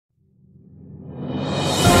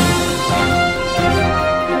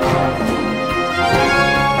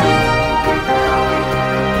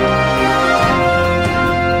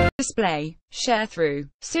display, Sharethrough,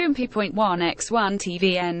 Soompi.1x1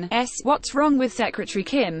 TVN's What's Wrong with Secretary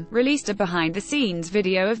Kim, released a behind-the-scenes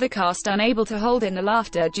video of the cast unable to hold in the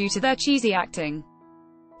laughter due to their cheesy acting.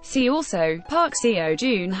 See also, Park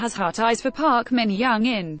Seo-joon has heart eyes for Park Min-young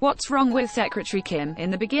in What's Wrong with Secretary Kim. In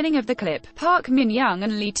the beginning of the clip, Park Min-young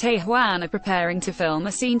and Lee Tae-hwan are preparing to film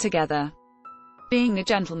a scene together. Being the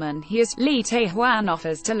gentleman he is, Lee Tae-hwan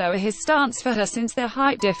offers to lower his stance for her since their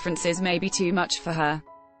height differences may be too much for her.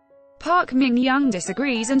 Park Min-young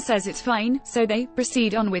disagrees and says it's fine, so they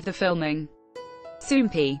proceed on with the filming.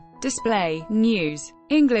 Soompi. Display, News.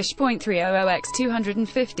 English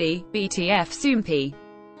 .300x250, BTF Soompi.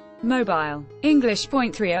 Mobile. English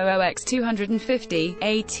 .300x250,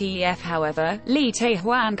 ATF. However, Lee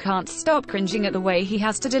Tae-hwan can't stop cringing at the way he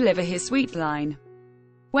has to deliver his sweet line.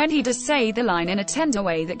 When he does say the line in a tender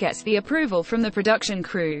way that gets the approval from the production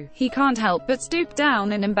crew, he can't help but stoop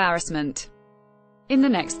down in embarrassment. In the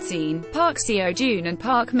next scene, Park Seo-joon and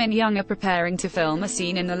Park Min-young are preparing to film a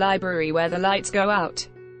scene in the library where the lights go out.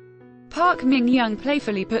 Park Min-young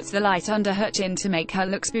playfully puts the light under her chin to make her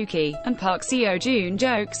look spooky, and Park Seo-joon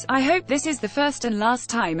jokes, "I hope this is the first and last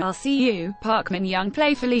time I'll see you." Park Min-young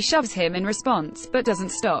playfully shoves him in response, but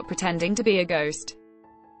doesn't stop pretending to be a ghost.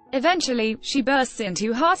 Eventually, she bursts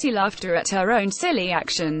into hearty laughter at her own silly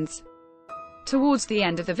actions. Towards the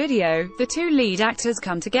end of the video, the two lead actors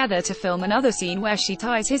come together to film another scene where she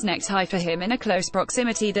ties his necktie for him in a close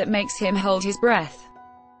proximity that makes him hold his breath.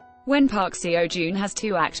 When Park Seo-joon has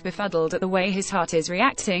to act befuddled at the way his heart is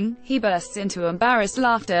reacting, he bursts into embarrassed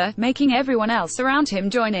laughter, making everyone else around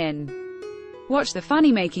him join in. Watch the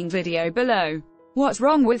funny-making video below. What's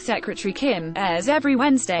Wrong with Secretary Kim airs every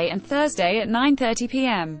Wednesday and Thursday at 9:30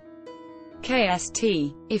 p.m.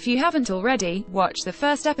 KST. If you haven't already, watch the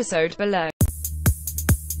first episode below.